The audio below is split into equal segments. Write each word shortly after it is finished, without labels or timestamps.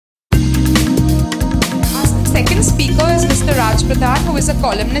Mr. Raj Pradhan, who is a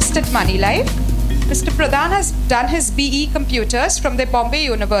columnist at Moneylife. Mr. Pradhan has done his BE Computers from the Bombay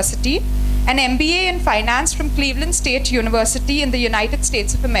University, an MBA in Finance from Cleveland State University in the United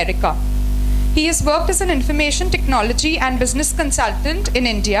States of America. He has worked as an information technology and business consultant in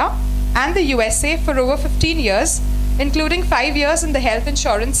India and the USA for over 15 years, including 5 years in the health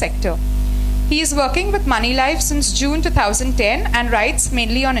insurance sector. He is working with Moneylife since June 2010 and writes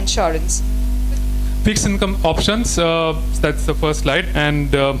mainly on insurance. Fixed income options, that's the first slide,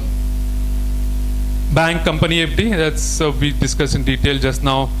 and bank company FD, that's we discussed in detail just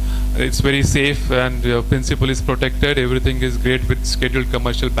now. It's very safe and principal is protected. Everything is great with scheduled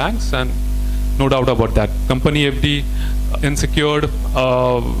commercial banks, and no doubt about that. Company FD, unsecured,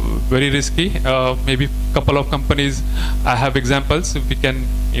 very risky. Maybe a couple of companies I have examples if we can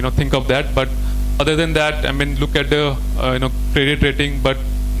think of that, but other than that, I mean, look at the credit rating, but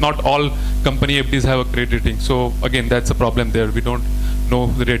not all company FDs have a credit rating. So again, that's a problem there. We don't know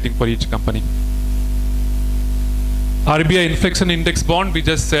the rating for each company. RBI inflation index bond, we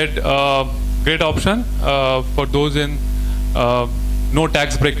just said, great option for those in no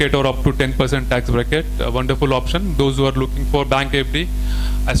tax bracket or up to 10% tax bracket. A wonderful option. Those who are looking for bank FD,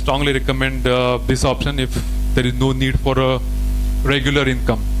 I strongly recommend this option if there is no need for a regular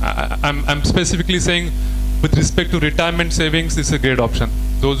income. I'm specifically saying with respect to retirement savings, this is a great option.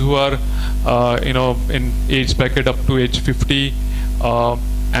 Those who are in age bracket up to age 50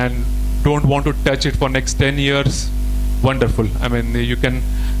 and don't want to touch it for next 10 years, wonderful. I mean, you can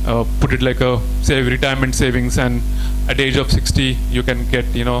put it like a retirement savings, and at the age of 60 you can get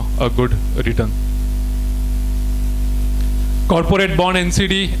a good return. Corporate bond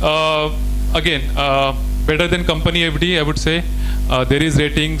NCD, again, better than company FD, I would say. There is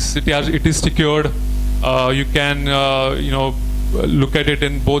ratings. It is secured. You can look at it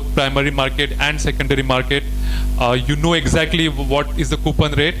in both primary market and secondary market. You know exactly what is the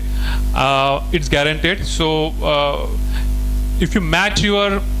coupon rate. It's guaranteed. So if you match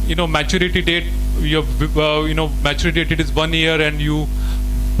your maturity date, your maturity date is 1 year, and you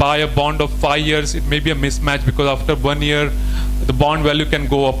buy a bond of 5 years, it may be a mismatch, because after 1 year the bond value can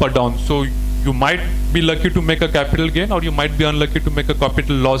go up or down. So you might be lucky to make a capital gain, or you might be unlucky to make a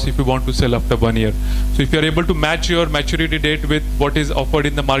capital loss if you want to sell after 1 year. So if you are able to match your maturity date with what is offered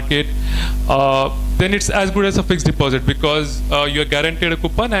in the market, then it's as good as a fixed deposit, because you are guaranteed a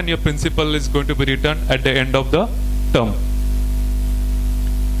coupon and your principal is going to be returned at the end of the term.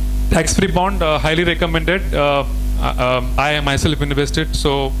 Tax-free bond, highly recommended. I myself invested,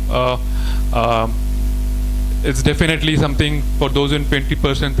 so it's definitely something for those in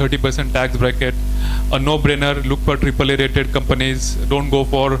 20%, 30% tax bracket. A no-brainer. Look for AAA rated companies. Don't go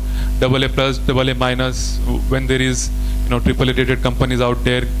for AA plus, AA minus when there is AAA rated companies out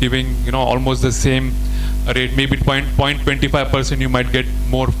there giving almost the same rate. Maybe 0.25% you might get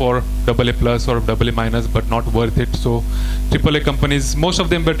more for AA plus or AA minus, but not worth it. So AAA companies, most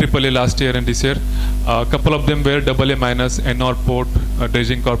of them were AAA last year and this year. A couple of them were AA minus, NR Port,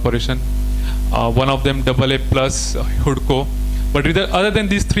 Dredging Corporation. One of them AA plus, Hudco. But other than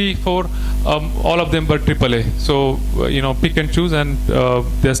these 3, 4, all of them were AAA. So pick and choose, and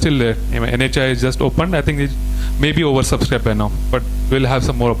they're still there. NHI is just opened. I think it may be oversubscribed by now, but we'll have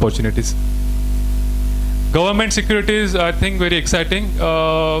some more opportunities. Government securities, I think, very exciting.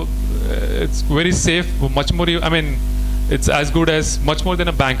 It's very safe, much more. I mean, it's as good as much more than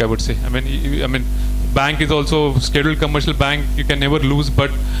a bank, I would say. I mean, bank is also scheduled commercial bank. You can never lose, but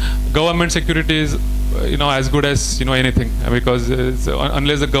government securities, as good as anything, because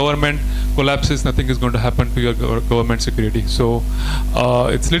unless the government collapses, nothing is going to happen to your government security. So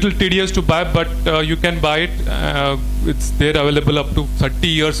it's a little tedious to buy, but you can buy it. It's there available up to 30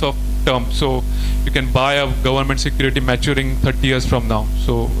 years of term. So you can buy a government security maturing 30 years from now.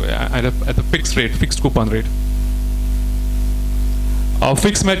 So at a fixed rate, fixed coupon rate.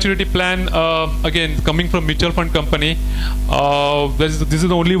 Fixed maturity plan, again, coming from mutual fund company. This is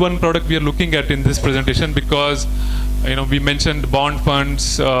the only one product we are looking at in this presentation, because we mentioned bond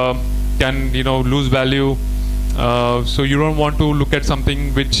funds can lose value. So you don't want to look at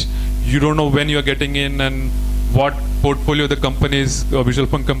something which you don't know when you are getting in and what portfolio the companies, mutual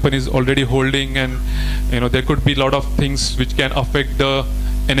fund companies already holding, and there could be a lot of things which can affect the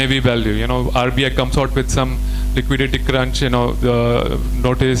NAV value. RBI comes out with some liquidity crunch, the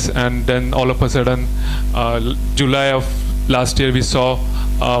notice, and then all of a sudden, July of last year, we saw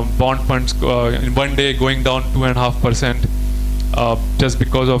bond funds in one day going down 2.5% just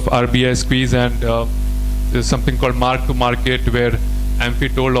because of RBI squeeze, and there's something called mark to market, where AMFI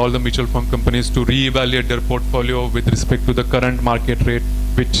told all the mutual fund companies to reevaluate their portfolio with respect to the current market rate,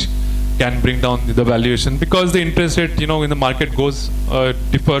 which can bring down the valuation, because the interest rate, you know, in the market goes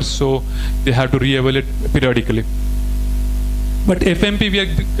differs, so they have to reevaluate periodically. But FMP we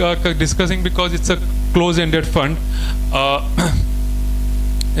are discussing because it's a close-ended fund.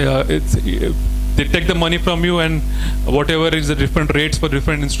 They take the money from you, and whatever is the different rates for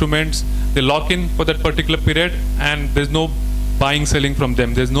different instruments, they lock in for that particular period, and there's no buying, selling from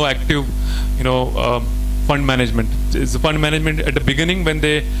them. There's no active, you know, fund management. It's the fund management at the beginning when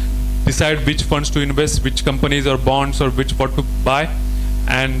they decide which funds to invest, which companies or bonds or what to buy,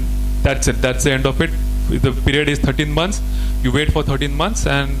 and that's it. That's the end of it. The period is 13 months. You wait for 13 months,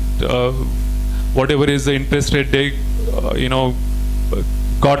 and whatever is the interest rate they, you know,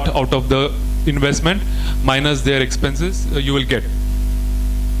 got out of the investment minus their expenses, you will get.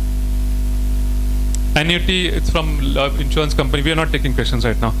 Annuity, it's from insurance company. We are not taking questions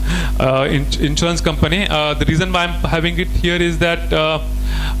right now. Insurance company. The reason why I'm having it here is that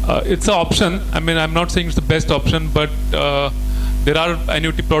it's an option. I mean, I'm not saying it's the best option, but there are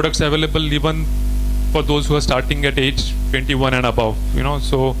annuity products available even for those who are starting at age 21 and above. You know,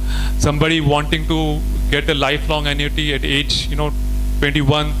 so somebody wanting to get a lifelong annuity at age, you know,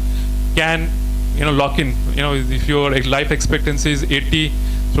 21 can, you know, lock in. You know, if your life expectancy is 80.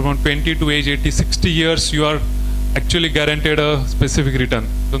 So from 20 to age 80, 60 years, you are actually guaranteed a specific return.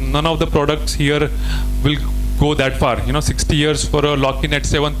 So none of the products here will go that far. You know, 60 years for a lock-in at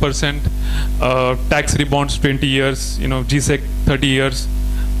 7%, tax rebonds 20 years, you know, GSEC 30 years.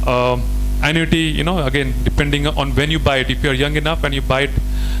 Annuity, you know, again, depending on when you buy it. If you are young enough and you buy it,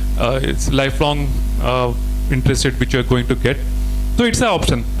 it's lifelong interest rate which you are going to get. So it's an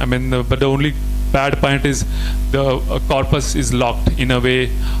option. I mean, but the only bad point is the corpus is locked in a way.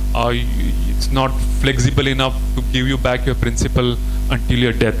 It's not flexible enough to give you back your principal until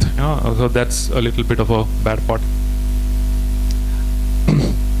your death. You know? So that's a little bit of a bad part.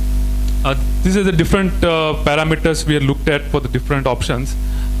 These are the different parameters we have looked at for the different options.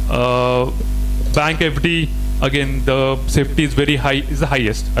 Bank FD, again, the safety is very high, is the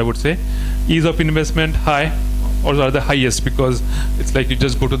highest, I would say. Ease of investment, high. Or are the highest, because it's like you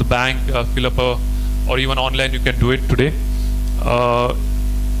just go to the bank, fill up or even online you can do it today.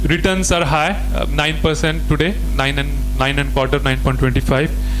 Returns are high, 9% today, 9.25.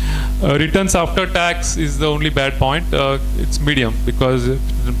 Returns after tax is the only bad point. It's medium, because the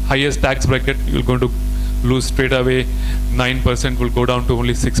highest tax bracket you're going to lose straight away. 9% will go down to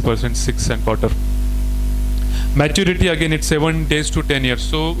only 6%, 6.25. Maturity, again, it's 7 days to 10 years.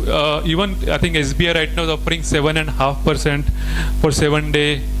 So even I think SBI right now is offering 7.5% for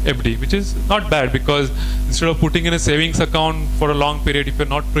 7-day FD, which is not bad, because instead of putting in a savings account for a long period, if you're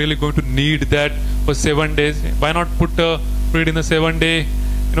not really going to need that for 7 days, why not put it in a 7-day,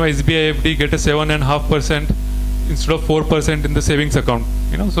 you know, SBI FD, get a 7.5% instead of 4% in the savings account.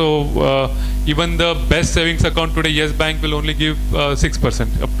 You know, so even the best savings account today, Yes Bank will only give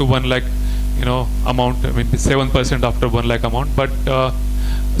 6% up to 1 lakh. You know, amount. I mean, 7% after 1 lakh amount, but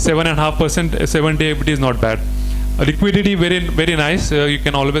 7.5%, 7-day FD is not bad. Liquidity, very nice. You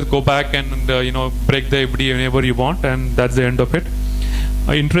can always go back and you know, break the FD whenever you want, and that's the end of it.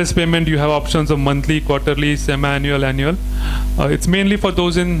 Interest payment, you have options of monthly, quarterly, semi-annual, annual. It's mainly for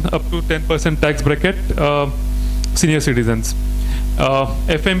those in up to 10% tax bracket, senior citizens.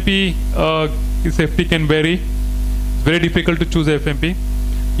 FMP safety can vary. Very difficult to choose FMP.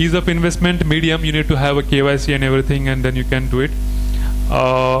 Ease of investment, medium, you need to have a KYC and everything, and then you can do it.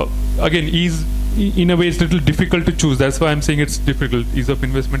 Again, ease, in a way, it's a little difficult to choose. That's why I'm saying it's difficult. Ease of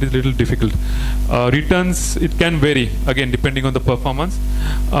investment is a little difficult. Returns, it can vary, again, depending on the performance.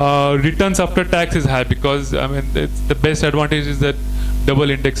 Returns after tax is high, because, I mean, it's the best advantage is that double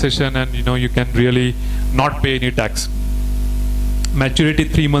indexation, and, you know, you can really not pay any tax. Maturity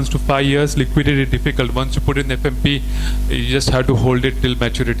 3 months to 5 years. Liquidity difficult. Once you put in FMP, you just have to hold it till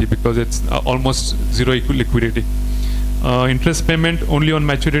maturity, because it's almost zero liquidity. Interest payment only on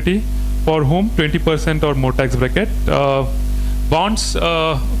maturity. For whom? 20% or more tax bracket. Bonds,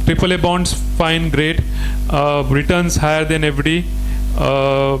 AAA bonds, fine, great. Returns higher than FD.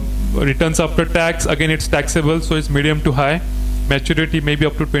 Returns after tax, again, it's taxable, so it's medium to high. Maturity maybe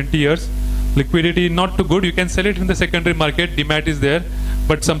up to 20 years. Liquidity not too good. You can sell it in the secondary market. Demat is there,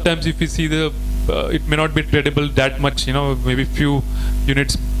 but sometimes if you see the, it may not be tradable that much. You know, maybe few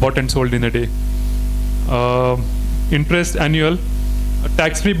units bought and sold in a day. Interest annual,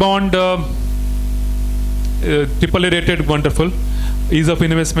 tax-free bond, AAA rated, wonderful. Ease of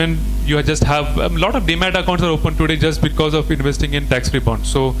investment, you just have a lot of Demat accounts are open today just because of investing in tax-free bonds.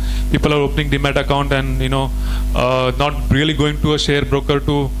 So people are opening Demat account and, you know, not really going to a share broker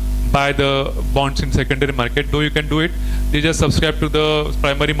to buy the bonds in secondary market. Though you can do it, they just subscribe to the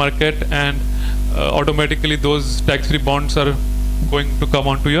primary market, and automatically those tax-free bonds are going to come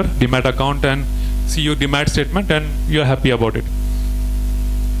onto your demat account and see your demat statement, and you're happy about it.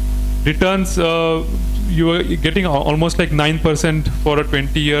 Returns, you are getting almost like 9% for a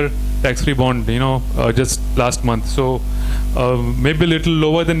 20-year tax-free bond, just last month. So maybe a little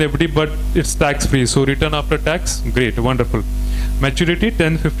lower than FD, but it's tax-free. So return after tax, great, wonderful. Maturity,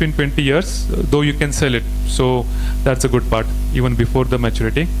 10, 15, 20 years, though you can sell it. So that's a good part, even before the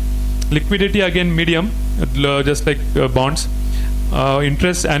maturity. Liquidity, again, medium, just like bonds.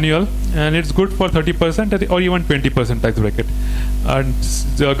 Interest annual, and it's good for 30% or even 20% tax bracket. And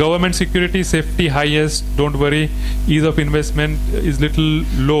the government security, safety highest, don't worry. Ease of investment is little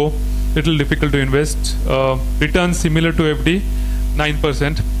low, little difficult to invest. Returns similar to FD,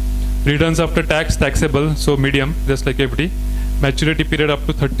 9%. Returns after tax, taxable, so medium, just like FD. Maturity period up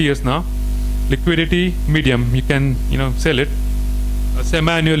to 30 years now. Liquidity, medium, you can sell it.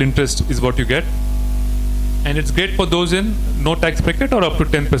 Semi-annual interest is what you get. And it's great for those in no tax bracket or up to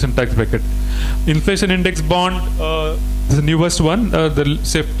 10% tax bracket. Inflation index bond, the newest one, the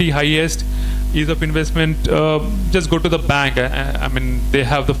safety highest, ease of investment. Just go to the bank. I mean, they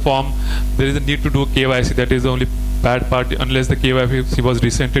have the form. There is a need to do KYC. That is the only bad part, unless the KYC was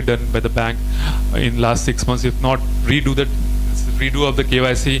recently done by the bank in last 6 months. If not, redo of the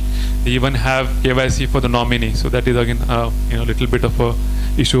KYC. They even have KYC for the nominee. So that is again a little bit of a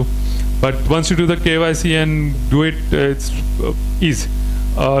issue. But once you do the KYC and do it, it's easy.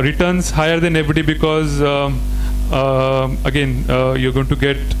 Returns higher than FD because again you're going to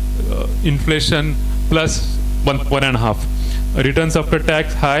get inflation plus 1.5. Returns after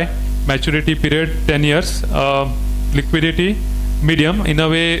tax high. Maturity period 10 years. Liquidity medium. In a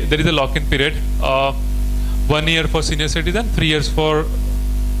way, there is a lock-in period. 1 year for senior citizen, 3 years for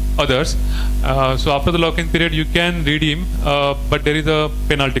others. So after the lock-in period, you can redeem, but there is a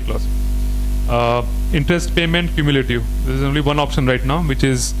penalty clause. Interest payment cumulative. There is only one option right now, which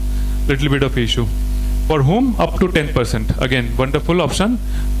is little bit of issue. For whom? Up to 10%. Again, wonderful option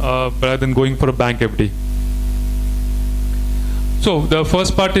rather than going for a bank FD. So the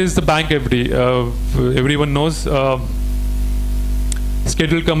first part is the bank FD. Everyone knows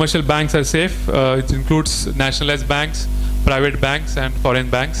scheduled commercial banks are safe. It includes nationalized banks, private banks, and foreign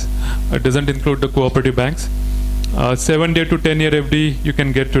banks. It doesn't include the cooperative banks. 7-day to 10-year FD you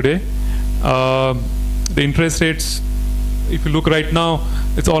can get today. The interest rates, if you look right now,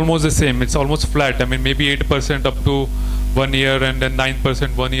 it's almost the same. It's almost flat. I mean, maybe 8% up to 1 year, and then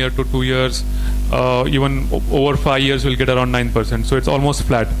 9% 1 year to 2 years. Even over 5 years, we'll get around 9%. So it's almost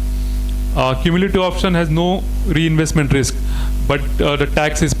flat. Cumulative option has no reinvestment risk, but the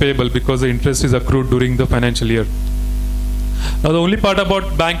tax is payable because the interest is accrued during the financial year. Now, the only part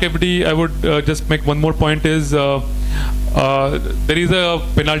about bank FD, I would just make one more point is there is a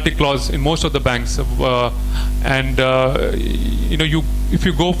penalty clause in most of the banks, and if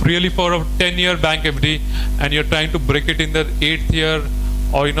you go really for a 10-year bank FD and you're trying to break it in the 8th year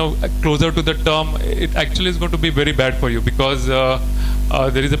or closer to the term, it actually is going to be very bad for you because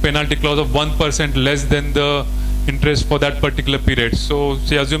there is a penalty clause of 1% less than the interest for that particular period. So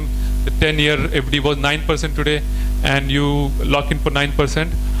say assume the 10-year FD was 9% today, and you lock in for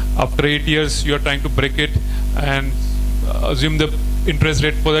 9%. After 8 years, you are trying to break it, and assume the interest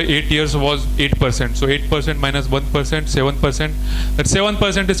rate for the 8 years was 8%. So 8% minus 1%, 7%. That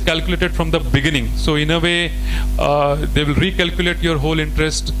 7% is calculated from the beginning. So in a way, they will recalculate your whole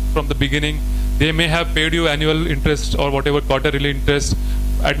interest from the beginning. They may have paid you annual interest or whatever quarterly interest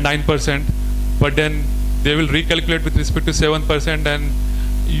at 9%, but then they will recalculate with respect to 7%, and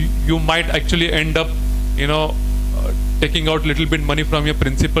you might actually end up, taking out little bit money from your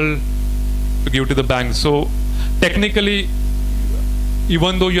principal to give to the bank. So technically,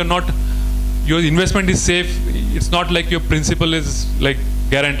 even though your investment is safe, it's not like your principal is like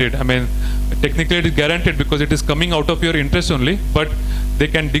guaranteed. I mean, technically it is guaranteed because it is coming out of your interest only, but they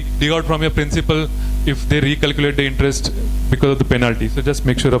can dig out from your principal if they recalculate the interest because of the penalty. So just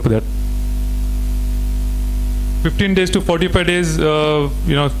make sure of that. 15 days to 45 days,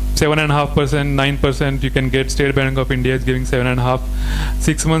 7.5%, 9%, you can get. State Bank of India is giving 7.5.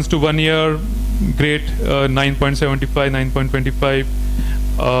 6 months to 1 year, great, 9.75, 9.25.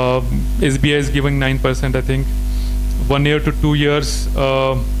 SBI is giving 9%, I think. 1 year to 2 years,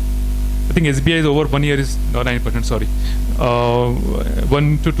 I think SBI is over 1 year is 9%, sorry.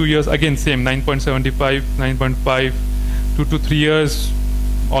 1 to 2 years, again same, 9.75, 9.5. 2 to 3 years,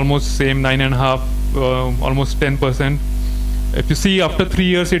 almost same, 9.5. Almost 10%. If you see after 3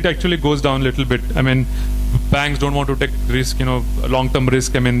 years, it actually goes down a little bit. I mean, banks don't want to take risk, long-term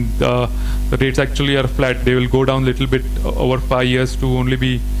risk. I mean, the rates actually are flat. They will go down a little bit over 5 years to only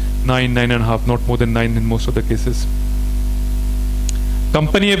be 9.5, not more than 9 in most of the cases.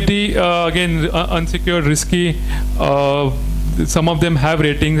 Company FD, again, unsecured, risky. Some of them have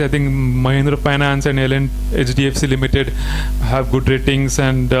ratings. I think Mahindra Finance and HDFC Limited have good ratings,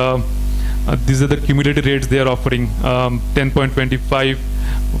 and these are the cumulative rates they are offering. 10.25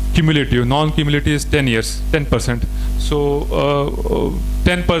 cumulative. Non-cumulative is 10 years, 10%. So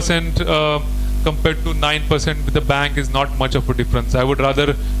 10% compared to 9% with the bank is not much of a difference. I would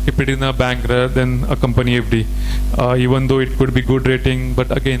rather keep it in a bank rather than a company FD, even though it could be good rating.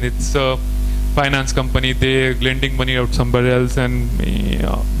 But again, it's a finance company. They're lending money out somewhere else, and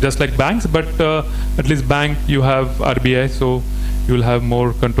just like banks, but at least bank you have RBI, so you'll have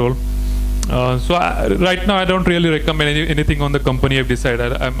more control. So right now I don't really recommend anything on the company FD side.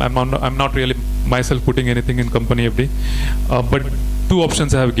 I'm not really myself putting anything in company FD, but 2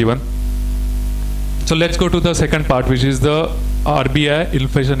 options I have given. So let's go to the second part, which is the RBI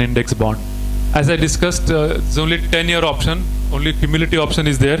inflation index bond. As I discussed, it's only 10-year option. Only cumulative option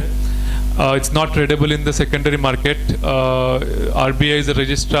is there. It's not tradable in the secondary market. RBI is a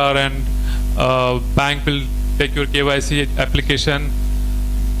registrar, and bank will take your KYC application,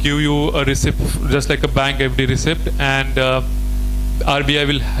 give you a receipt, just like a bank FD receipt, and RBI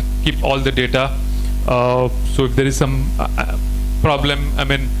will keep all the data. So if there is some problem, I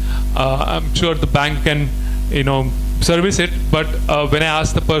mean, I'm sure the bank can, service it. But when I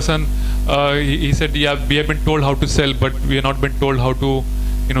asked the person, he said, yeah, we have been told how to sell, but we have not been told how to,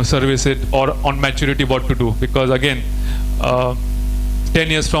 service it, or on maturity what to do. Because again, 10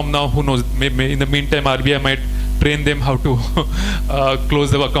 years from now, who knows? Maybe in the meantime, RBI might train them how to close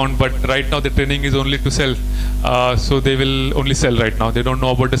the account, but right now the training is only to sell. So they will only sell right now. They don't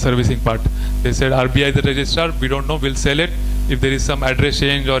know about the servicing part. They said RBI is the registrar, we don't know, we'll sell it. If there is some address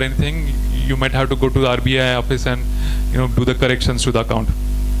change or anything, you might have to go to the RBI office and do the corrections to the account.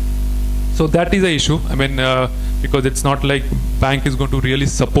 So that is the issue. I mean, because it's not like bank is going to really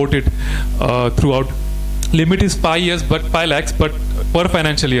support it throughout. Limit is 5 years, but 5 lakhs, but per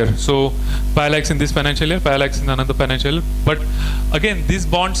financial year. So 5 lakhs in this financial year, 5 lakhs in another financial year. But again, these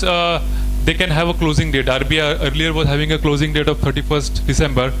bonds, they can have a closing date. RBI earlier was having a closing date of 31st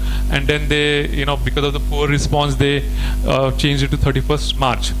December, and then they, because of the poor response, they changed it to 31st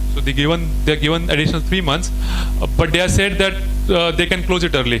March. So they're given additional 3 months, but they have said that they can close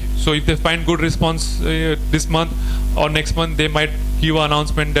it early. So if they find good response this month or next month, they might give an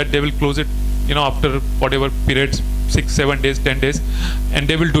announcement that they will close it, after whatever periods, 6, 7 days, 10 days, and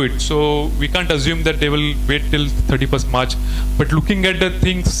they will do it. So we can't assume that they will wait till 31st March. But looking at the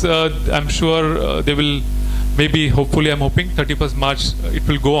things, I'm sure they will, maybe, hopefully, I'm hoping 31st March it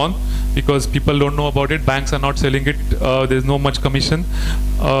will go on, because people don't know about it. Banks are not selling it. There's no much commission.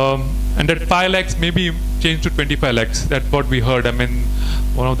 And that 5 lakhs maybe change to 25 lakhs. That's what we heard. I mean,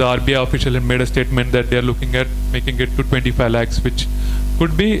 one of the RBI officials had made a statement that they're looking at making it to 25 lakhs, which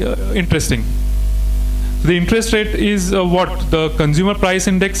could be interesting. The interest rate is what? The consumer price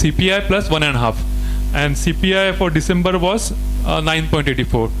index CPI plus 1.5, and CPI for December was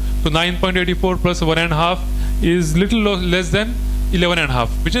 9.84. So 9.84 plus 1.5 is little less than 11.5,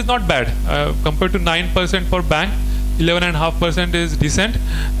 which is not bad compared to 9% for bank. 11.5% is decent,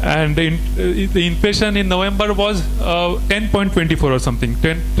 and the inflation in November was 10.24 or something,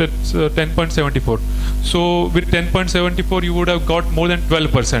 10.74. So with 10.74, you would have got more than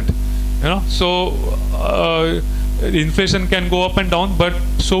 12%. So inflation can go up and down, but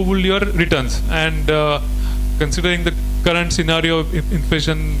so will your returns. And considering the current scenario of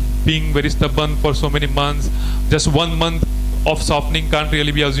inflation being very stubborn for so many months, just 1 month of softening can't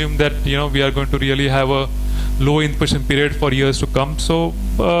really be assumed that we are going to really have a low inflation period for years to come. So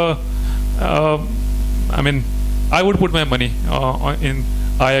I mean, I would put my money in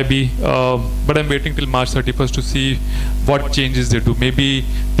IIB, but I'm waiting till March 31st to see what changes they do. Maybe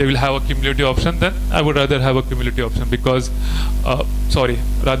they will have a cumulative option. Then I would rather have a cumulative option, because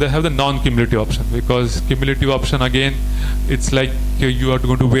rather have the non-cumulative option, because cumulative option, again, it's like you are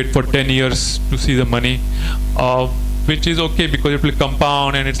going to wait for 10 years to see the money, which is okay because it will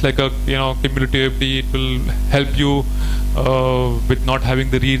compound, and it's like a cumulative FD. It will help you with not having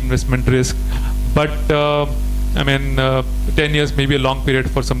the reinvestment risk. But I mean, 10 years may be a long period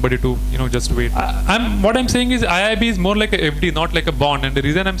for somebody to just wait. What I'm saying is IIB is more like a FD, not like a bond. And the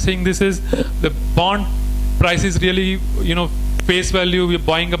reason I'm saying this is the bond price is really face value. We're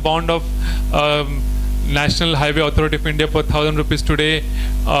buying a bond of National Highway Authority of India for 1,000 rupees today.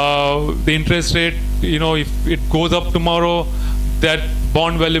 The interest rate, if it goes up tomorrow, that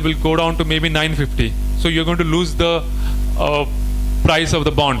bond value will go down to maybe 950. So you're going to lose the price of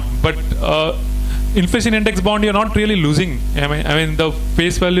the bond. But inflation index bond, you're not really losing. I mean, the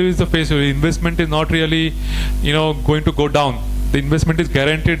face value is the face value. Investment is not really, going to go down. The investment is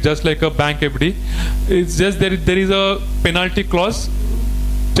guaranteed just like a bank FD. It's just there is a penalty clause,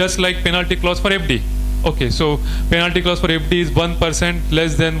 just like penalty clause for FD. Okay, so penalty clause for FD is 1%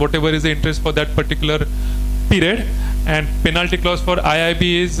 less than whatever is the interest for that particular period, and penalty clause for IIB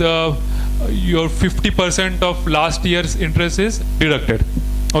is your 50% of last year's interest is deducted.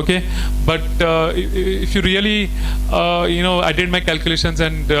 Okay, but if you really, I did my calculations,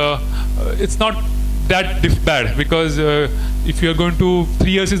 and it's not that bad, because if you're going to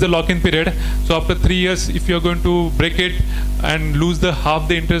 3 years is the lock-in period, so after 3 years, if you're going to break it and lose the half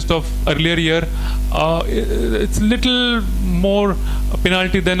the interest of earlier year, it's little more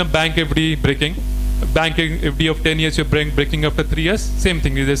penalty than a bank FD breaking. Bank FD of 10 years you're breaking after 3 years, same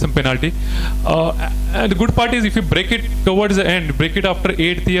thing, there's some penalty. And the good part is, if you break it towards the end, break it after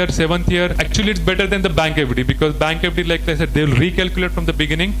 8th year, 7th year, actually it's better than the bank FD, because bank FD, like I said, they'll recalculate from the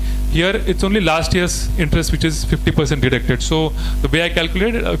beginning. Here it's only last year's interest which is 50% deducted. So the way I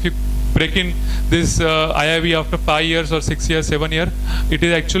calculated, if you break in this IIB after 5 years or 6 years, 7 years, it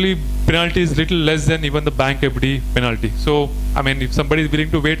is actually penalty is little less than even the bank FD penalty. So I mean, if somebody is willing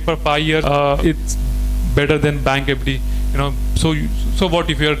to wait for 5 years, it's better than bank FD. So what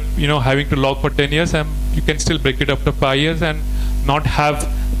if you're having to lock for 10 years, and you can still break it after 5 years and not have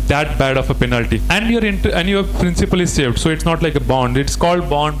that bad of a penalty, and your principal is saved. So it's not like a bond. It's called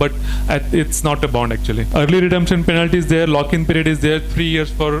bond, but it's not a bond actually. Early redemption penalty is there. Lock-in period is there. 3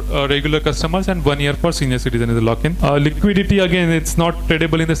 years for regular customers and 1 year for senior citizen is the lock-in. Liquidity, again, it's not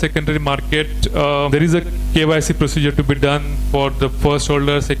tradable in the secondary market. There is a KYC procedure to be done for the first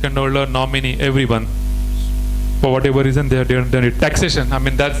holder, second holder, nominee, everyone. For whatever reason, they have done it. Taxation, I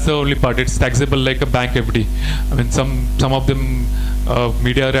mean, that's the only part. It's taxable like a bank FD. I mean, some of them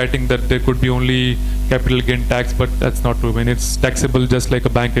media are writing that there could be only capital gain tax, but that's not true. I mean, it's taxable just like a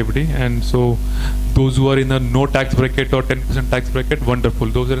bank FD. And so those who are in a no tax bracket or 10% tax bracket, wonderful.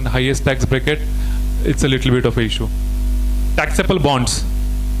 Those who are in the highest tax bracket, it's a little bit of an issue. Taxable bonds,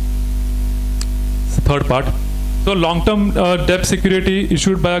 it's the third part. So long-term debt security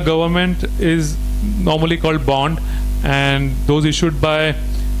issued by a government is normally called bond, and those issued by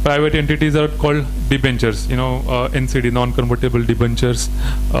private entities are called debentures, NCD, non-convertible debentures,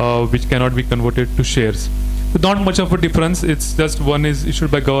 which cannot be converted to shares. So not much of a difference. It's just one is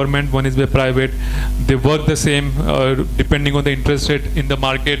issued by government, one is by private. They work the same. Depending on the interest rate in the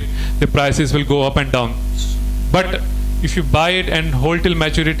market, the prices will go up and down. But if you buy it and hold till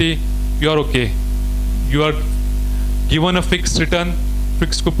maturity, you are okay. You are given a fixed return,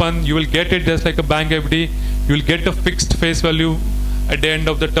 fixed coupon. You will get it just like a bank FD. You will get a fixed face value at the end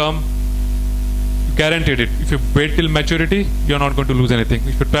of the term. Guaranteed it. If you wait till maturity, you are not going to lose anything.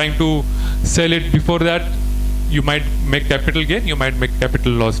 If you're trying to sell it before that, you might make capital gain, you might make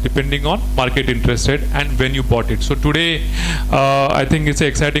capital loss, depending on market interest rate and when you bought it. So today, I think it's an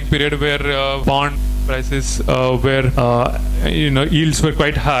exciting period where bond prices, where yields were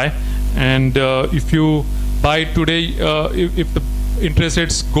quite high, and if you buy today, if the interest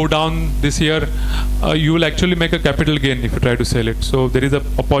rates go down this year, you will actually make a capital gain if you try to sell it. So there is an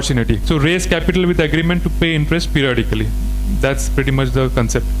opportunity. So raise capital with agreement to pay interest periodically. That's pretty much the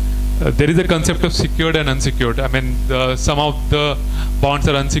concept. There is a concept of secured and unsecured. I mean, some of the bonds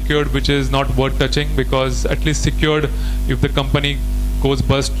are unsecured, which is not worth touching, because at least secured, if the company goes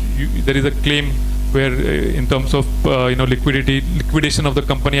bust, there is a claim where in terms of liquidation of the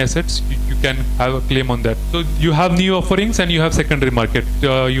company assets, you can have a claim on that. So you have new offerings and you have secondary market.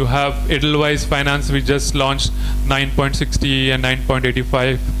 You have Edelweiss Finance, which just launched 9.60 and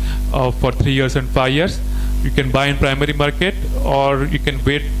 9.85 for 3 years and 5 years. You can buy in primary market, or you can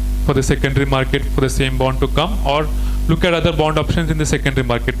wait for the secondary market for the same bond to come, or look at other bond options in the secondary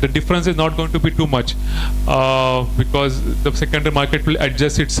market. The difference is not going to be too much, because the secondary market will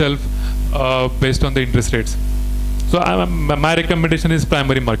adjust itself based on the interest rates. So my recommendation is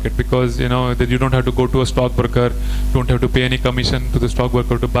primary market, because that you don't have to go to a stockbroker, don't have to pay any commission to the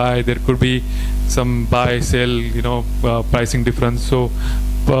stockbroker to buy. There could be some buy, sell, pricing difference. So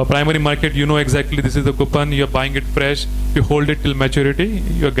primary market, exactly this is the coupon, you're buying it fresh, you hold it till maturity,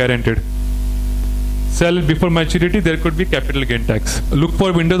 you're guaranteed. Sell it before maturity, there could be capital gain tax. Look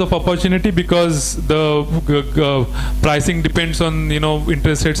for windows of opportunity, because the pricing depends on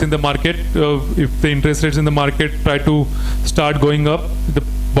interest rates in the market. If the interest rates in the market try to start going up, the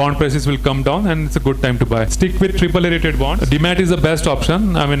bond prices will come down, and it's a good time to buy. Stick with AAA rated bonds. Demat is the best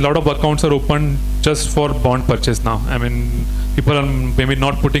option. I mean, a lot of accounts are open just for bond purchase now. I mean, people are maybe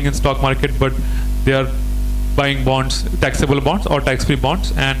not putting in stock market, but they are buying bonds, taxable bonds or tax-free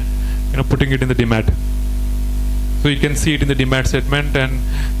bonds, and putting it in the demat. So you can see it in the demat statement, and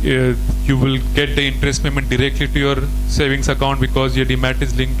you will get the interest payment directly to your savings account because your demat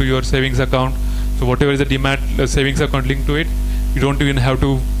is linked to your savings account. So whatever is the demat savings account linked to it, you don't even have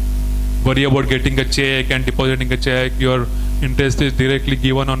to worry about getting a check and depositing a check. Your interest is directly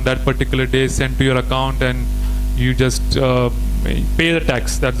given on that particular day, sent to your account, and you just pay the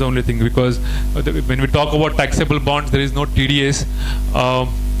tax. That's the only thing, because when we talk about taxable bonds, there is no TDS,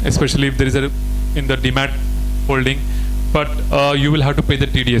 especially if there is in the demat holding, but you will have to pay the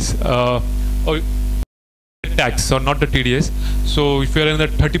TDS or tax, or not the TDS. So if you are in the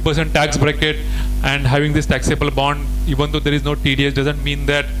 30% tax bracket and having this taxable bond, even though there is no TDS, doesn't mean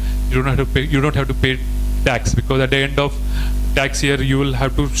that you don't have to pay tax, because at the end of tax year you will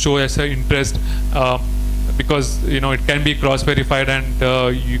have to show as an interest, because it can be cross verified,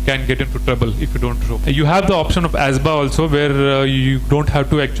 and you can get into trouble if you don't show. You have the option of ASBA also, where you don't have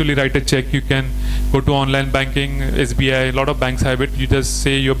to actually write a check. You can go to online banking, SBI, a lot of banks have it. You just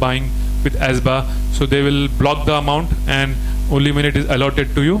say you're buying with ASBA, so they will block the amount, and only when it is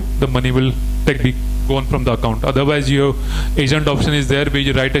allotted to you, the money will be gone from the account. Otherwise, your agent option is there, where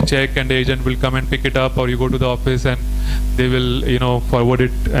you write a check and the agent will come and pick it up, or you go to the office and they will forward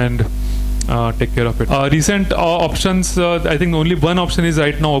it and take care of it. Recent options, I think only one option is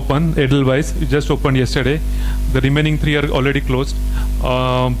right now open, Edelweiss. It just opened yesterday. The remaining 3 are already closed.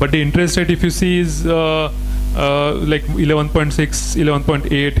 But the interest rate, if you see, is like 11.6,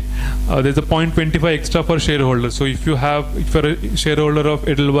 11.8. There's a 0.25 extra per shareholder. So if you're a shareholder of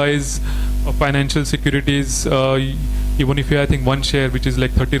Edelweiss Financial Securities, even if you have, I think, one share, which is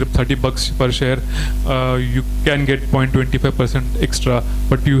like 30 bucks per share, you can get 0.25% extra.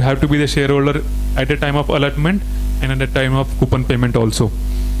 But you have to be the shareholder at the time of allotment and at the time of coupon payment also,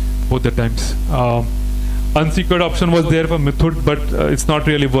 both the times. Unsecured option was there for Mithud, but it's not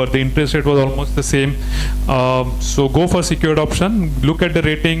really worth. The interest rate was almost the same. So go for secured option. Look at the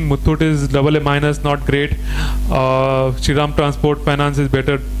rating. Mithud is AA-, not great. Shriram Transport Finance is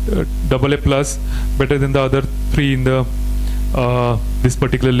better, AA+, better than the other 3 in the this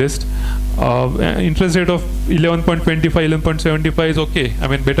particular list. Interest rate of 11.25, 11.75 is okay. I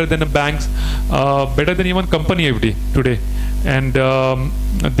mean, better than the banks, better than even company FD today, and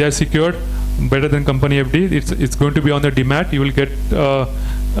they are secured. Better than company FD. It's going to be on the demat. You will get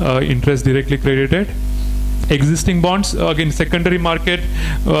interest directly credited. Existing bonds, again, secondary market.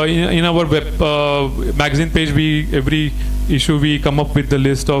 In our web magazine page, every issue we come up with the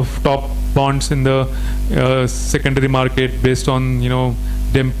list of top bonds in the secondary market based on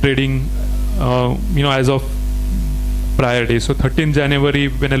them trading as of prior day. So 13th January,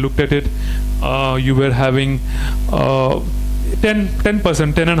 when I looked at it, you were having 10%,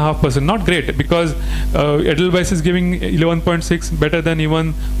 10.5%, not great, because Edelweiss is giving 11.6, better than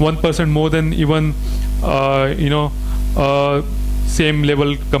even 1% more than even same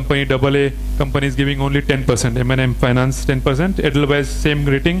level company, AA company is giving only 10%. M&M Finance 10%, Edelweiss same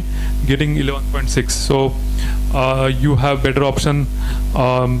rating, getting 11.6. So you have better option,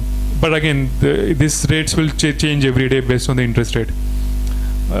 but again, these rates will change every day based on the interest rate.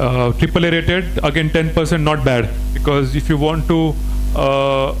 AAA rated, again 10%, not bad, because if you want to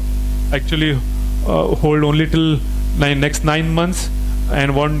actually hold only till next 9 months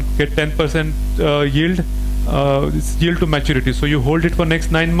and get 10% yield, it's yield to maturity. So you hold it for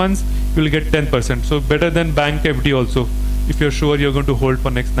next 9 months, you will get 10%. So better than bank FD also, if you're sure you're going to hold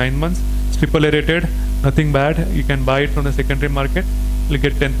for next 9 months. It's AAA rated, nothing bad. You can buy it from the secondary market, you'll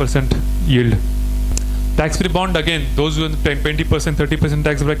get 10% yield. Tax-free bond, again, those who in 20%, 30%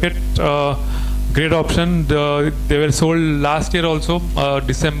 tax bracket, great option. They were sold last year also,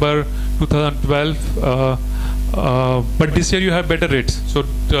 December 2012. But this year you have better rates. So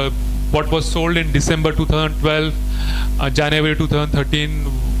what was sold in December 2012, January 2013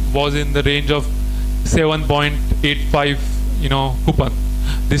 was in the range of 7.85, coupon.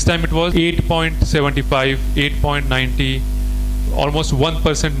 This time it was 8.75, 8.90, almost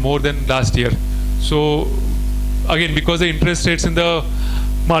 1% more than last year. So again, because the interest rates in the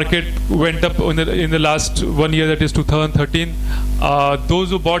market went up in the last 1 year, that is 2013, those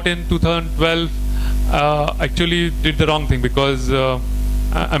who bought in 2012 actually did the wrong thing, because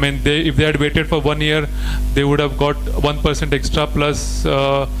I mean, if they had waited for 1 year, they would have got 1% extra, plus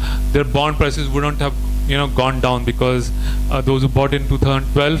their bond prices wouldn't have gone down, because those who bought in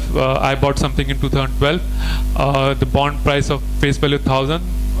 2012, I bought something in 2012, the bond price of face value 1,000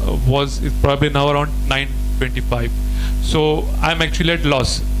 is probably now around 925. So I'm actually at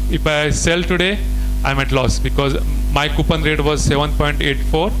loss. If I sell today, I'm at loss, because my coupon rate was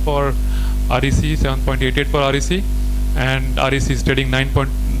 7.84 for REC, 7.88 for REC, and REC is trading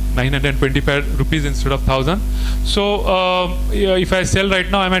 9.925 rupees instead of 1,000. So yeah, if I sell right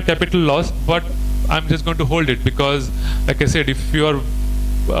now, I'm at capital loss, but I'm just going to hold it because, like I said, if you are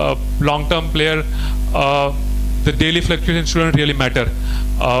a long-term player, the daily fluctuation shouldn't really matter.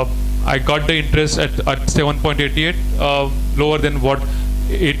 I got the interest at 7.88, lower than what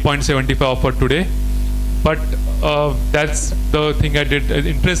 8.75 offered today. But that's the thing I did.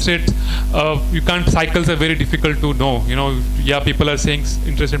 Interest rates, you can't, cycles are very difficult to know. You know, yeah, people are saying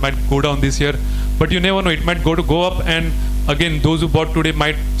interest rate might go down this year, but you never know, it might go up, and again, those who bought today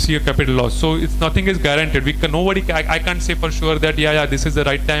might see a capital loss. So it's, nothing is guaranteed. I can't say for sure that yeah, this is the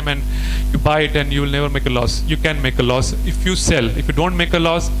right time and you buy it and you will never make a loss. You can make a loss if you sell. If you don't make a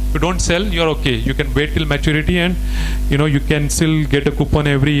loss, if you don't sell, you're okay. You can wait till maturity, and you know, you can still get a coupon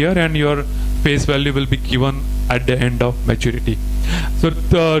every year, and your face value will be given at the end of maturity. So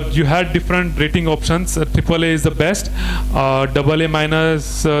you had different rating options. AAA is the best. AA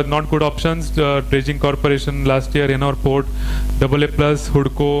minus, not good options. Dredging Corporation last year, Enor Port. AA plus,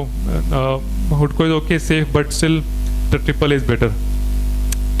 Hudco. Hudco is okay, safe, but still the AAA is better.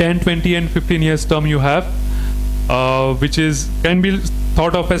 10, 20 and 15 years term you have, which can be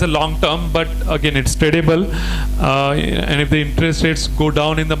thought of as a long term, but again, it's tradable, and if the interest rates go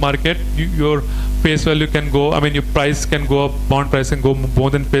down in the market, your face value can go, your price can go up, bond price can go more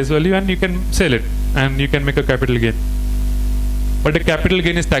than face value, and you can sell it and you can make a capital gain. But the capital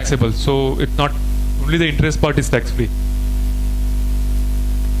gain is taxable, so it's not only the interest part is tax free.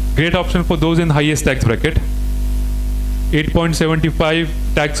 Great option for those in highest tax bracket. 8.75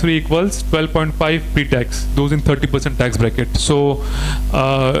 tax free equals 12.5 pre-tax, those in 30% tax bracket. So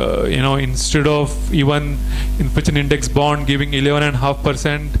instead of even inflation index bond giving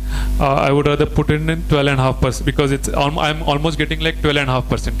 11.5%, I would rather put in 12.5%, because it's I'm almost getting like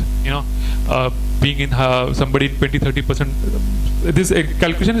 12.5%. Being in somebody in 20-30%. This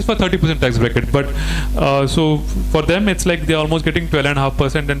calculation is for 30% tax bracket, but so for them it's like they're almost getting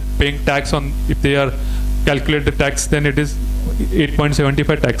 12.5% and paying tax on, if they are calculate the tax, then it is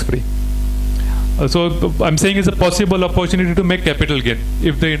 8.75 tax free. So I'm saying it's a possible opportunity to make capital gain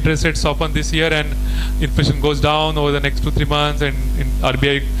if the interest rates soften this year and inflation goes down over the next 2-3 months, and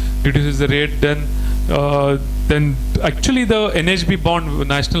RBI reduces the rate. Then actually the NHB bond,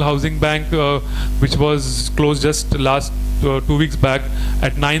 National Housing Bank, which was closed just last 2 weeks back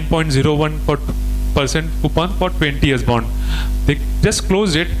at 9.01% coupon for 20 years bond. They just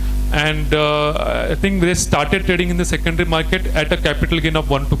closed it. And I think they started trading in the secondary market at a capital gain of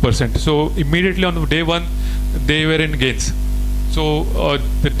 1-2%. So immediately on day one, they were in gains. So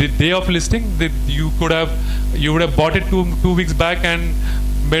the day of listing, you would have bought it 2 weeks back and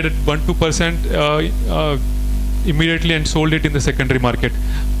made it 1-2% immediately and sold it in the secondary market.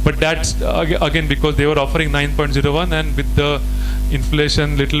 But that's again because they were offering 9.01, and with the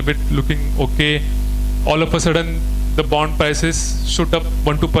inflation little bit looking okay, all of a sudden the bond prices shoot up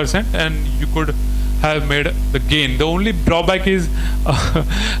 1-2%, and you could have made the gain. The only drawback is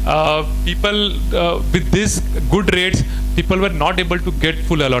people with these good rates, people were not able to get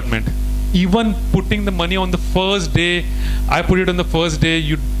full allotment. Even putting the money on the first day, I put it on the first day.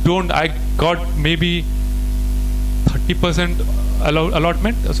 I got maybe 30%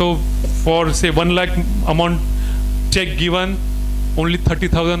 allotment. So for say 1 lakh amount check given, only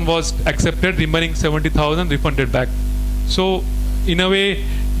 30,000 was accepted, remaining 70,000 refunded back. So in a way,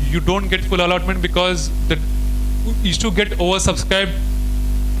 you don't get full allotment because the issue get oversubscribed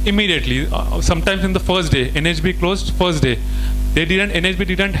immediately. Sometimes in the first day, NHB closed first day. NHB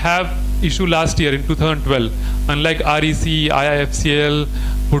didn't have issue last year in 2012. Unlike REC, IIFCL,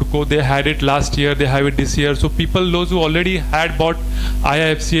 Hudco, they had it last year, they have it this year. So people, those who already had bought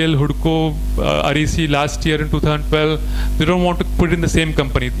IIFCL, Hudco, REC last year in 2012, they don't want to put it in the same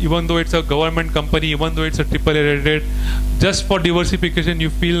company. Even though it's a government company, even though it's a AAA rated, just for diversification, you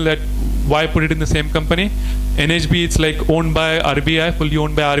feel that why put it in the same company? NHB, it's like owned by RBI, fully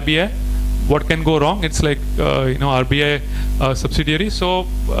owned by RBI. What can go wrong? It's like RBI subsidiary. So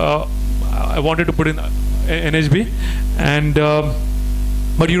I wanted to put in NHB, and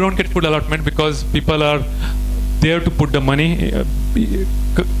but you don't get full allotment because people are there to put the money.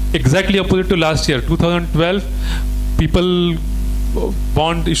 Exactly opposite to last year, 2012. People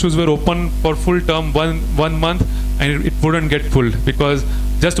bond issues were open for full term, one month, and it wouldn't get full because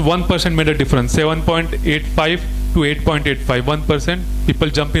just 1% made a difference. 7.85 to 8.85, 1%. People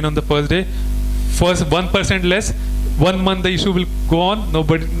jump in on the first day. First 1% less. 1 month the issue will go on.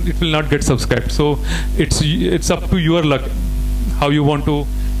 Nobody, it will not get subscribed. So it's up to your luck how you want to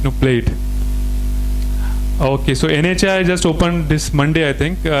play it. Okay, so NHI just opened this Monday, I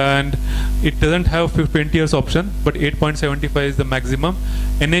think, and it doesn't have 20 years option, but 8.75 is the maximum.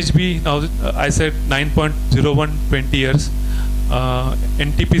 NHB, now I said 9.01, 20 years.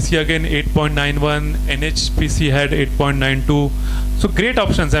 NTPC again 8.91, NHPC had 8.92. So great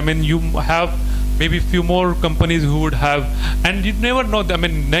options. I mean, you have maybe few more companies who would have, and you never know. I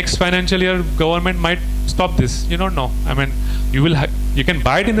mean, next financial year government might stop this. You don't know. I mean, you can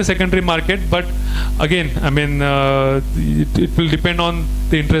buy it in the secondary market, but again, I mean, it will depend on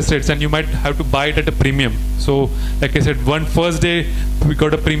the interest rates, and you might have to buy it at a premium. So, like I said, first day we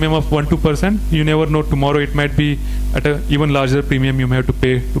got a premium of 1-2%. You never know, tomorrow it might be at an even larger premium you may have to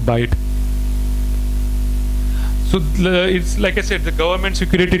pay to buy it. So it's like I said, the government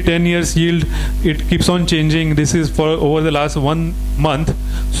security 10 years yield, it keeps on changing. This is for over the last 1 month.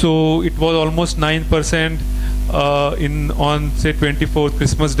 So it was almost 9% on say 24th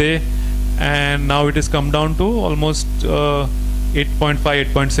Christmas Day, and now it has come down to almost 8.5,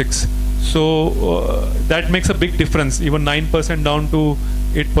 8.6. So that makes a big difference. Even 9% down to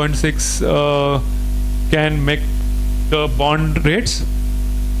 8.6 can make the bond rates,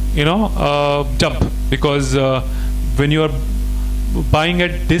 jump, because when you are buying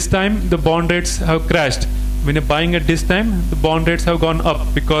at this time, the bond rates have crashed. When you're buying at this time, the bond rates have gone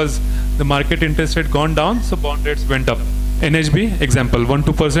up because the market interest rate gone down, so bond rates went up. NHB example,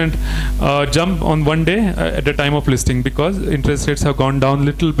 1-2% jump on one day at the time of listing because interest rates have gone down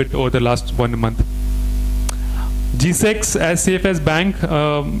little bit over the last 1 month. G-Secs as safe as bank,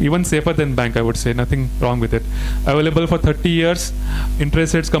 even safer than bank, I would say. Nothing wrong with it. Available for 30 years.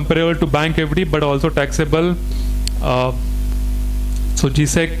 Interest rates comparable to bank FD, but also taxable. So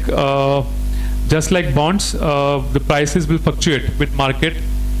G-Sec, just like bonds, the prices will fluctuate with market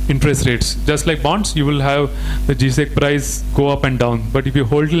interest rates. Just like bonds, you will have the G-Sec price go up and down. But if you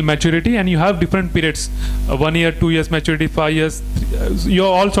hold till maturity, and you have different periods, 1 year, 2 years maturity, 5 years, you have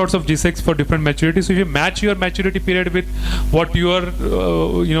all sorts of G-Secs for different maturities. So if you match your maturity period with what your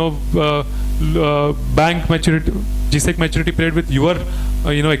bank maturity, G-Sec maturity period with your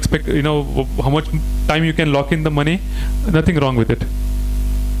how much time you can lock in the money, nothing wrong with it.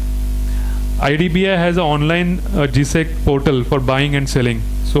 IDBI has an online G-Sec portal for buying and selling.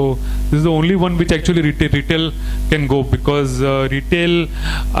 So this is the only one which actually retail can go, because retail,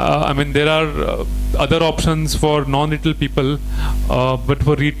 I mean, there are other options for non-retail people, but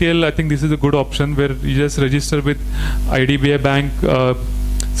for retail, I think this is a good option where you just register with IDBI Bank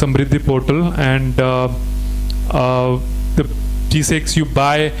Samriddhi portal, and the G-Secs you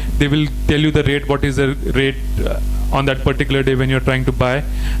buy, they will tell you the rate, what is the rate on that particular day when you're trying to buy,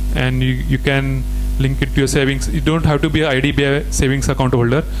 and you can link it to your savings. You don't have to be an IDBI savings account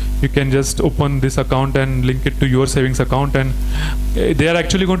holder. You can just open this account and link it to your savings account, and they are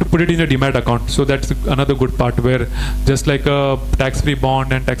actually going to put it in a demat account. So that's another good part, where just like a tax-free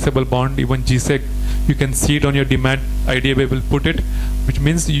bond and taxable bond, even G-Sec, you can see it on your demat. IDBI will put it, which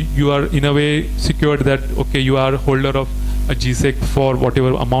means you are in a way secured that, okay, you are a holder of a G-Sec for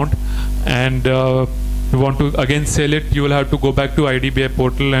whatever amount, and you want to again sell it, you will have to go back to IDBI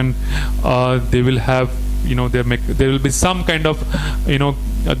portal, and they will have, there will be some kind of,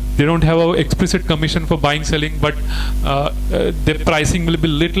 they don't have an explicit commission for buying, selling, but their pricing will be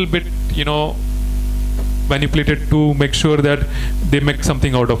little bit, manipulated to make sure that they make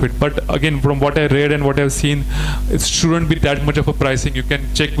something out of it. But again, from what I read and what I've seen, it shouldn't be that much of a pricing. You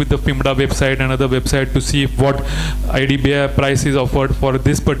can check with the FIMDA website and other website to see if what IDBI price is offered for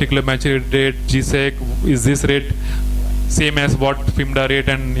this particular maturity rate. G-Sec, is this rate same as what FIMDA rate?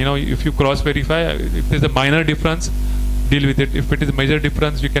 And if you cross verify, if there's a minor difference, deal with it. If it is a major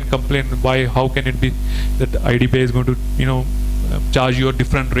difference, you can complain. Why? How can it be that IDBI is going to charge you a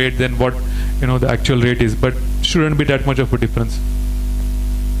different rate than what the actual rate is? But shouldn't be that much of a difference.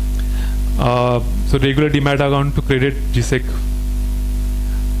 So regular demat account to credit G-Sec.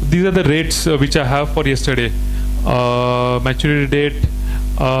 These are the rates which I have for yesterday. Maturity date,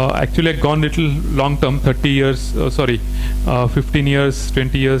 actually I've gone little long term, 30 years, 15 years,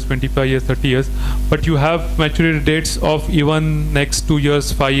 20 years, 25 years, 30 years, but you have maturity dates of even next 2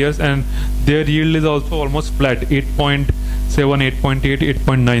 years, 5 years, and their yield is also almost flat, 8.7, 8.8,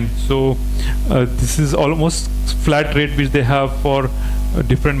 8.9. So this is almost flat rate which they have for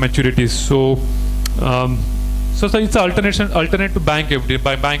different maturities. So so it's an alternate to bank FD.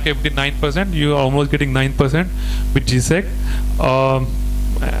 By bank FD 9%, you are almost getting 9% with G-Sec.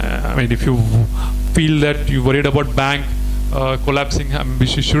 I mean, if you feel that you're worried about bank collapsing, I mean, we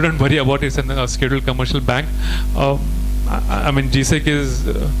shouldn't worry about it. It's a scheduled commercial bank. I mean, G-Sec is,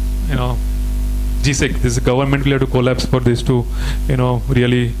 G-Sec, this government will have to collapse for this to,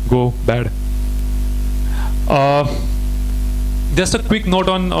 really go bad. Just a quick note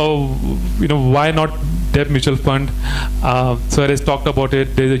on why not debt mutual fund. Sir has talked about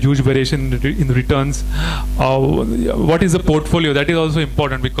it. There's a huge variation in returns. What is the portfolio? That is also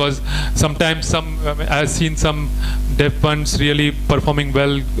important, because sometimes I've seen some debt funds really performing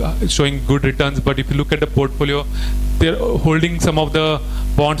well, showing good returns. But if you look at the portfolio, they're holding some of the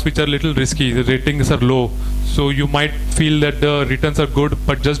bonds which are a little risky. The ratings are low. So you might feel that the returns are good,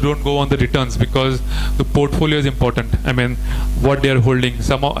 but just don't go on the returns, because the portfolio is important. I mean, what they are holding.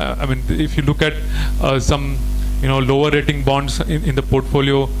 If you look at some lower rating bonds in the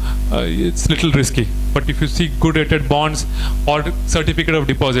portfolio, it's little risky. But if you see good rated bonds or certificate of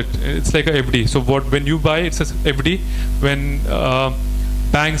deposit, it's like a FD. So when you buy, it's a FD. When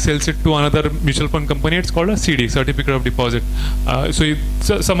bank sells it to another mutual fund company, it's called a CD, certificate of deposit. So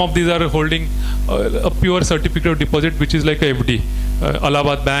some of these are holding a pure certificate of deposit, which is like a FD.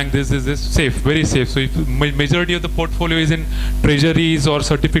 Allahabad Bank, this is safe, very safe. So if majority of the portfolio is in treasuries or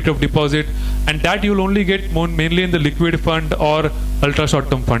certificate of deposit, and that you will only get mainly in the liquid fund or ultra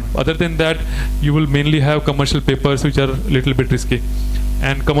short-term fund. Other than that, you will mainly have commercial papers, which are a little bit risky.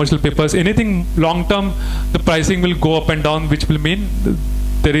 And commercial papers, anything long-term, the pricing will go up and down, which will mean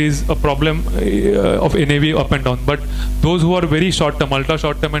there is a problem of NAV up and down. But those who are very short-term, ultra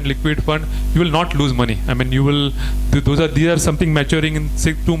short-term and liquid fund, you will not lose money. I mean, you will. These are something maturing in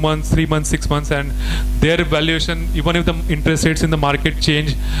 2 months, 3 months, 6 months, and their valuation, even if the interest rates in the market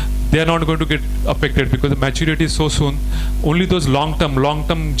change, they are not going to get affected, because the maturity is so soon. Only those long-term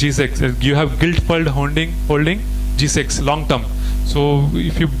G6, you have gilt fund holding G6 long-term. So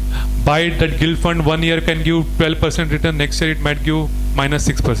if you buy that gilt fund, 1 year can give 12% return. Next year it might give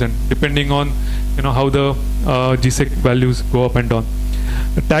 -6%, depending on how the G6 values go up and down.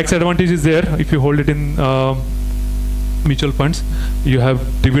 The tax advantage is there if you hold it in mutual funds. You have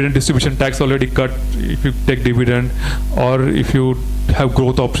dividend distribution tax already cut if you take dividend, or if you have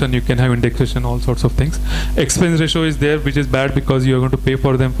growth option, you can have indexation, all sorts of things. Expense ratio is there, which is bad because you are going to pay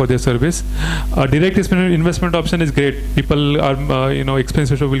for them for their service. Direct investment option is great. People are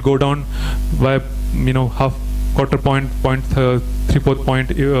expense ratio will go down by half quarter point, 3/4 point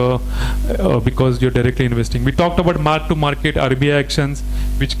because you're directly investing. We talked about mark to market RBI actions,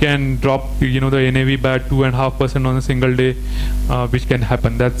 which can drop the NAV by 2.5% on a single day, which can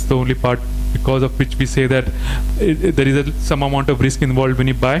happen. That's the only part because of which we say that there is some amount of risk involved when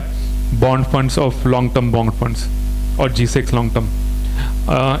you buy bond funds of long-term bond funds or G6 long-term.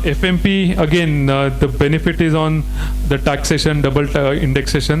 FMP, again, the benefit is on the taxation, double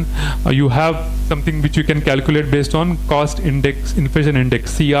indexation. You have something which you can calculate based on cost index, inflation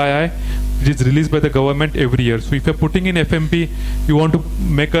index, CII, which is released by the government every year. So if you're putting in FMP, you want to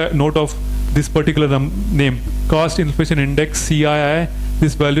make a note of this particular name, cost inflation index, CII.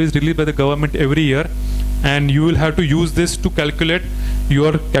 This value is released by the government every year, and you will have to use this to calculate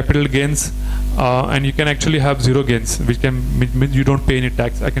your capital gains, and you can actually have zero gains, which can mean you don't pay any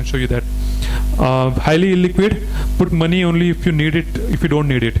tax. I can show you that. Highly illiquid, put money only if you need it, if you don't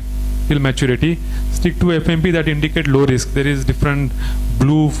need it till maturity. Stick to FMP that indicate low risk. There is different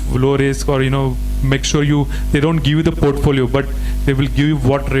blue low risk, or make sure they don't give you the portfolio, but they will give you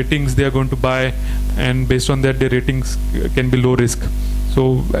what ratings they are going to buy, and based on that their ratings can be low risk.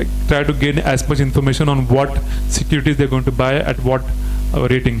 So I try to get as much information on what securities they're going to buy at what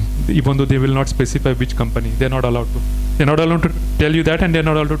rating, even though they will not specify which company. They're not allowed to. They're not allowed to tell you that, and they're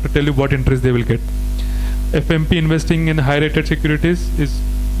not allowed to tell you what interest they will get. FMP investing in high-rated securities is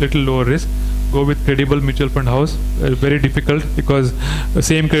little lower risk. Go with credible mutual fund house. Very difficult because the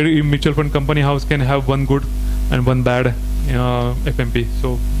same mutual fund company house can have one good and one bad FMP.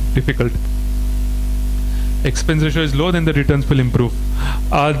 So difficult. Expense ratio is low, then the returns will improve.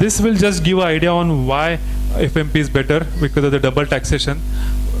 This will just give an idea on why FMP is better, because of the double taxation.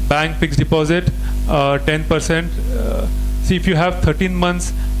 Bank fixed deposit, 10%. See, if you have 13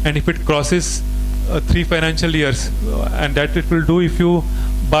 months and if it crosses 3 financial years, and that it will do if you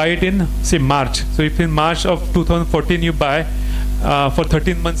buy it in, say, March. So if in March of 2014 you buy for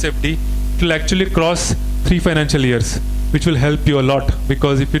 13 months FD, it will actually cross 3 financial years, which will help you a lot,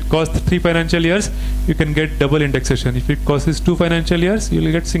 because if it costs 3 financial years, you can get double indexation. If it costs 2 financial years, you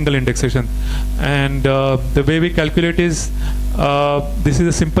will get single indexation. And the way we calculate is, this is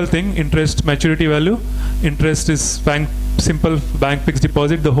a simple thing, interest maturity value. Interest is simple bank fixed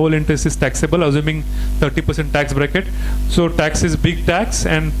deposit. The whole interest is taxable, assuming 30% tax bracket. So tax is big tax,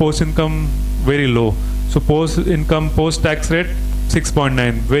 and post income very low. So post income, post tax rate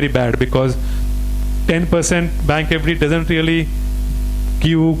 6.9, very bad, because 10% bank FD doesn't really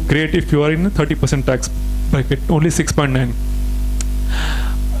give you great if you are in a 30% tax bracket, only 6.9.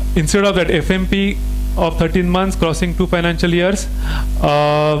 Instead of that, FMP of 13 months crossing 2 financial years.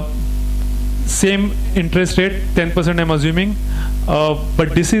 Same interest rate, 10% I'm assuming.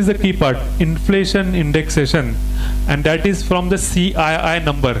 But this is the key part, inflation indexation, and that is from the CII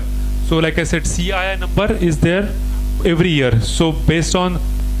number. So like I said, CII number is there every year. So based on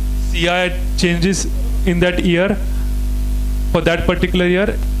CII changes in that year, for that particular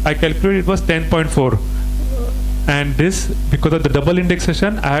year, I calculated it was 10.4. And this, because of the double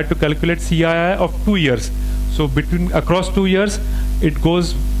indexation, I had to calculate CII of 2 years. So across 2 years, it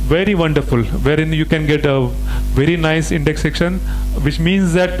goes very wonderful, wherein you can get a very nice indexation, which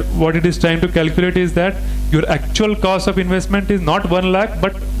means that what it is trying to calculate is that your actual cost of investment is not 1 lakh,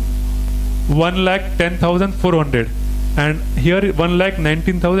 but 1,10,400, and here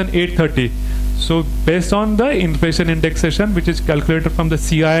 1,19,830. So based on the inflation indexation, which is calculated from the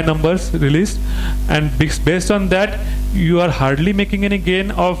CII numbers released, and based on that, you are hardly making any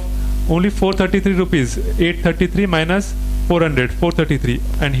gain of only 433 rupees, 833 minus 400, 433.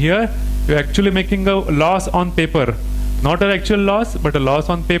 And here you're actually making a loss on paper, not an actual loss, but a loss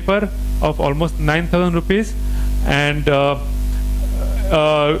on paper of almost 9,000 rupees. And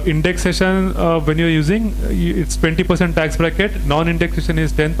indexation, when you're using, it's 20% tax bracket, non-indexation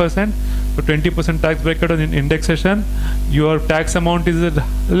is 10%, so 20% tax bracket on indexation, your tax amount is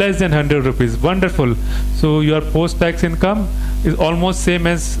less than 100 rupees. Wonderful. So your post-tax income is almost same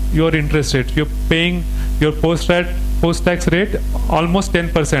as your interest rate. You're paying your post-tax rate almost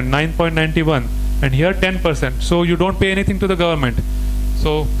 10%, 9.91, and here 10%. So you don't pay anything to the government.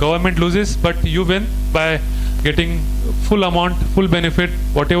 So government loses, but you win by getting full amount, full benefit.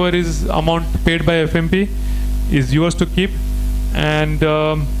 Whatever is amount paid by FMP is yours to keep, and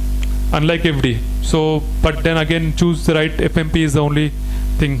unlike FD. So, but then again, choose the right FMP is the only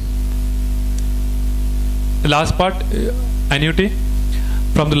thing. The last part, annuity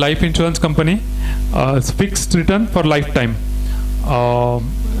from the life insurance company. It's fixed return for lifetime.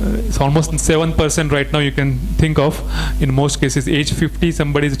 It's almost 7% right now, you can think of. In most cases, age 50,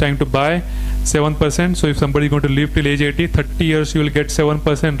 somebody is trying to buy 7%. So if somebody is going to live till age 80, 30 years, you will get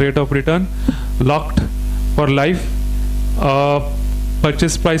 7% rate of return, locked for life.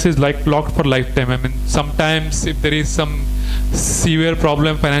 Purchase price is like locked for lifetime. I mean, sometimes if there is some severe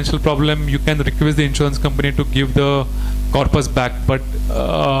problem, financial problem, you can request the insurance company to give the corpus back, but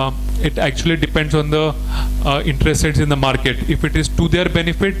it actually depends on the interest rates in the market. If it is to their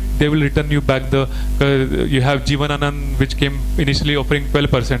benefit, they will return you back the, you have Jeevan Anand, which came initially offering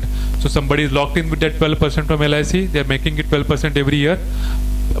 12%. So somebody is locked in with that 12% from LIC, they are making it 12% every year.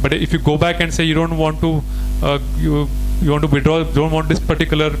 But if you go back and say you don't want to, you want to withdraw, don't want this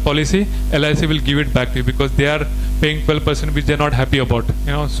particular policy, LIC will give it back to you because they are paying 12%, which they are not happy about.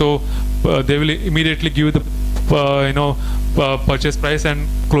 You know, so they will immediately give you the purchase price and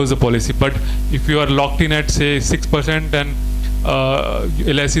close the policy. But if you are locked in at say 6% and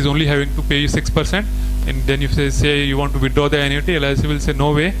LIC is only having to pay you 6%, and then if they say you want to withdraw the annuity, LIC will say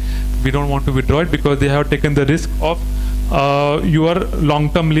no way, we don't want to withdraw it, because they have taken the risk of your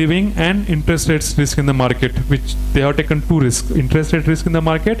long-term living and interest rates risk in the market, which they have taken two risks: interest rate risk in the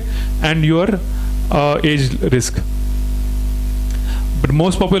market and your age risk. But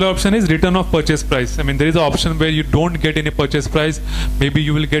most popular option is return of purchase price. I mean, there is an option where you don't get any purchase price. Maybe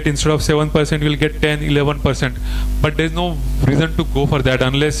you will get, instead of 7%, you will get 10, 11%. But there is no reason to go for that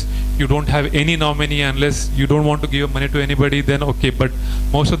unless you don't have any nominee, unless you don't want to give money to anybody, then okay. But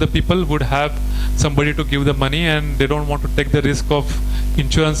most of the people would have somebody to give the money, and they don't want to take the risk of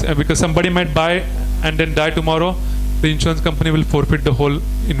insurance, because somebody might buy and then die tomorrow. The insurance company will forfeit the whole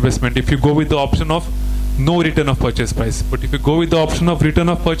investment if you go with the option of no return of purchase price. But if you go with the option of return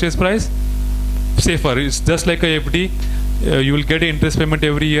of purchase price, safer. It's just like a FD. You will get an interest payment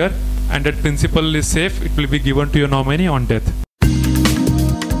every year, and that principal is safe. It will be given to your nominee on death.